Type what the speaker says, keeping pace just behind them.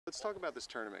Let's talk about this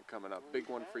tournament coming up. Big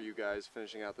one for you guys,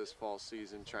 finishing out this fall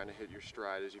season, trying to hit your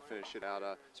stride as you finish it out.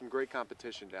 Some great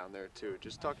competition down there too.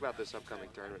 Just talk about this upcoming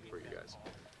tournament for you guys.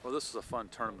 Well, this is a fun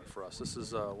tournament for us. This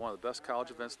is one of the best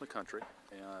college events in the country.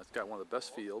 It's got one of the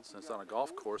best fields, and it's on a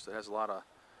golf course that has a lot of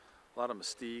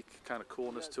mystique, kind of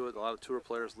coolness to it. A lot of tour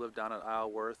players live down at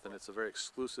Isleworth, and it's a very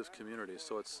exclusive community.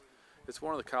 So it's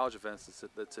one of the college events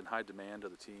that's in high demand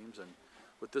of the teams. And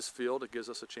with this field, it gives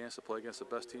us a chance to play against the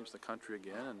best teams in the country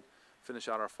again and finish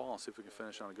out our fall and see if we can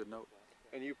finish on a good note.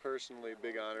 And you personally,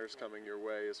 big honors coming your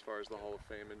way as far as the Hall of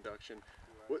Fame induction.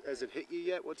 Has it hit you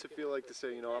yet? What's it feel like to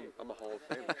say, you know, I'm a Hall of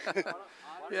Famer?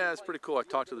 Yeah, it's pretty cool. I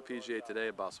talked to the PGA today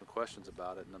about some questions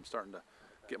about it, and I'm starting to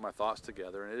get my thoughts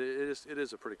together. And it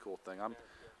is a pretty cool thing.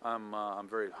 I'm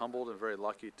very humbled and very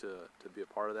lucky to be a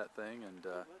part of that thing, and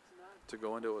to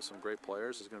go into it with some great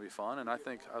players is going to be fun. And I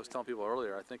think, I was telling people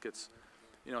earlier, I think it's,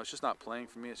 you know, it's just not playing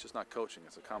for me. It's just not coaching.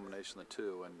 It's a combination of the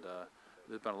two. And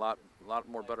there's been a lot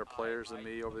more better players than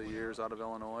me over the years out of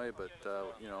Illinois. But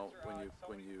you know,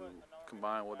 when you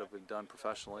combine what have been done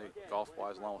professionally,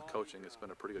 golf-wise, along with coaching, it's been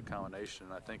a pretty good combination.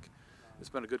 And I think it's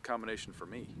been a good combination for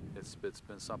me. It's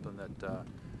been something that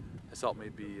has helped me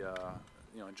be,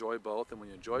 you know, enjoy both. And when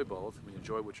you enjoy both, when you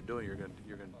enjoy what you're doing, you're going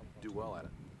to do well at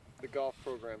it. The golf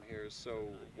program here is so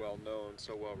well known,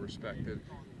 so well respected.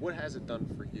 What has it done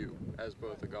for you as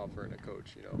both a golfer and a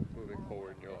coach, you know, moving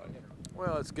forward in your life?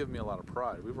 Well, it's given me a lot of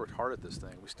pride. We've worked hard at this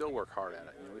thing. We still work hard at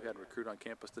it. You know, we had a recruit on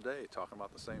campus today talking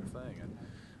about the same thing,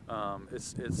 and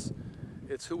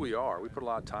it's who we are. We put a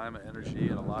lot of time and energy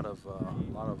and a lot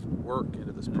of work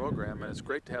into this program, and it's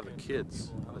great to have the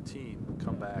kids on the team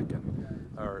come back and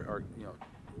are you know,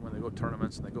 when they go to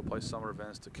tournaments and they go play summer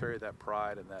events, to carry that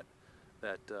pride and that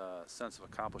sense of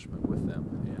accomplishment with them.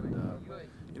 And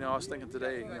you know, I was thinking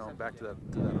today, you know, back to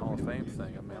that Hall of Fame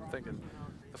thing. I mean, I'm thinking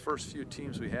the first few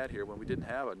teams we had here, when we didn't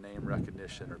have a name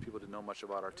recognition or people didn't know much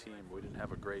about our team, we didn't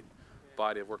have a great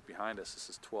body of work behind us. This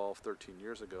is 12, 13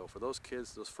 years ago. For those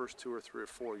kids, those first 2 or 3 or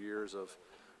 4 years of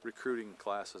recruiting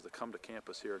classes to come to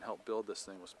campus here and help build this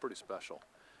thing was pretty special.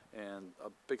 And a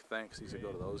big thanks needs to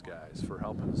go to those guys for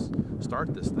helping us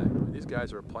start this thing. I mean, these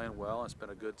guys are playing well, and it's been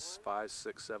a good 5,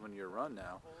 6, 7 year run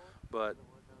now. But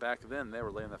back then, they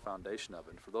were laying the foundation of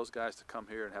it. And for those guys to come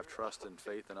here and have trust and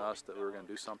faith in us that we were going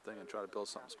to do something and try to build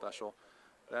something special,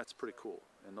 that's pretty cool.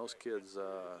 And those kids,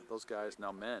 those guys,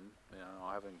 now men, you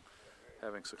know,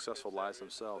 having successful lives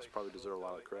themselves, probably deserve a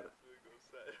lot of credit.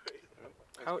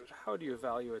 How do you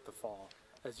evaluate the fall?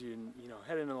 As you know,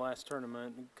 head into the last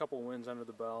tournament, a couple of wins under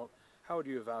the belt, how would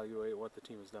you evaluate what the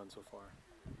team has done so far?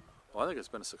 Well, I think it's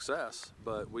been a success,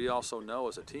 but we also know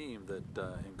as a team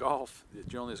that in golf,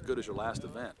 you're only as good as your last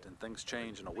event, and things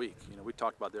change in a week. You know, we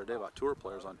talked about the other day about tour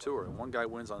players on tour, and one guy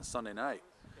wins on Sunday night.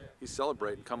 He's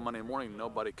celebrating. Come Monday morning,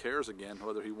 nobody cares again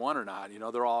whether he won or not. You know,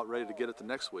 they're all ready to get it the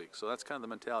next week. So that's kind of the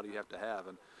mentality you have to have.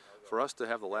 And for us to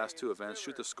have the last 2 events,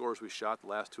 shoot the scores we shot the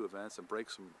last 2 events, and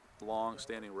break some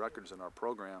long-standing records in our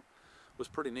program was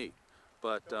pretty neat.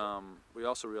 But we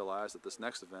also realized that this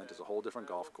next event is a whole different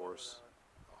golf course,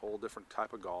 a whole different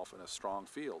type of golf, and a strong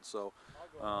field. So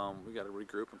we got to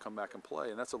regroup and come back and play.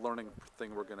 And that's a learning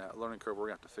curve we're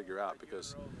gonna have to figure out,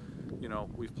 because you know,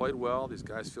 we've played well. These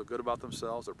guys feel good about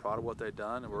themselves. They're proud of what they've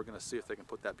done, and we're going to see if they can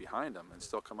put that behind them and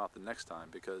still come out the next time,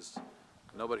 because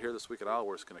nobody here this week at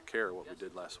Isleworth is going to care what we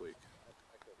did last week.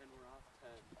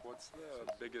 What's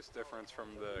the biggest difference from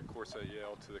the course at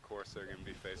Yale to the course they're going to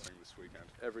be facing this weekend?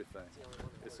 Everything.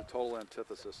 It's a total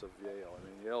antithesis of Yale. I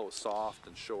mean, Yale was soft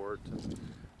and short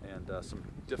and some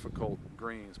difficult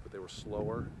greens, but they were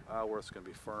slower. Isleworth's going to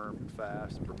be firm and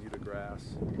fast, Bermuda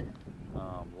grass,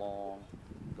 long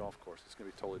golf course. It's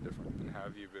going to be totally different. And how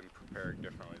have you been preparing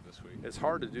differently this week? It's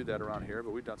hard to do that around here,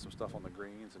 but we've done some stuff on the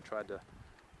greens and tried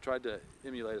to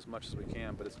emulate as much as we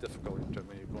can, but it's difficult when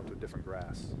you go into a different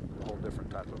grass, a whole different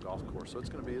type of golf course. So it's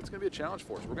going to be a challenge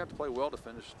for us. We're going to have to play well to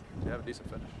have a decent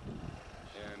finish.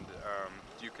 And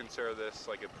do you consider this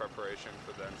like a preparation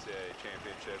for the NCAA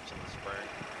championships in the spring?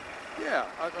 Yeah,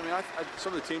 I mean,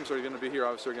 some of the teams that are going to be here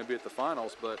obviously are going to be at the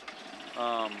finals, but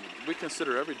we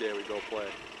consider every day we go play,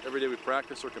 every day we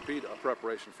practice or compete, a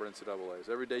preparation for NCAAs.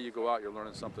 Every day you go out, you're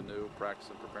learning something new,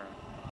 practicing, preparing.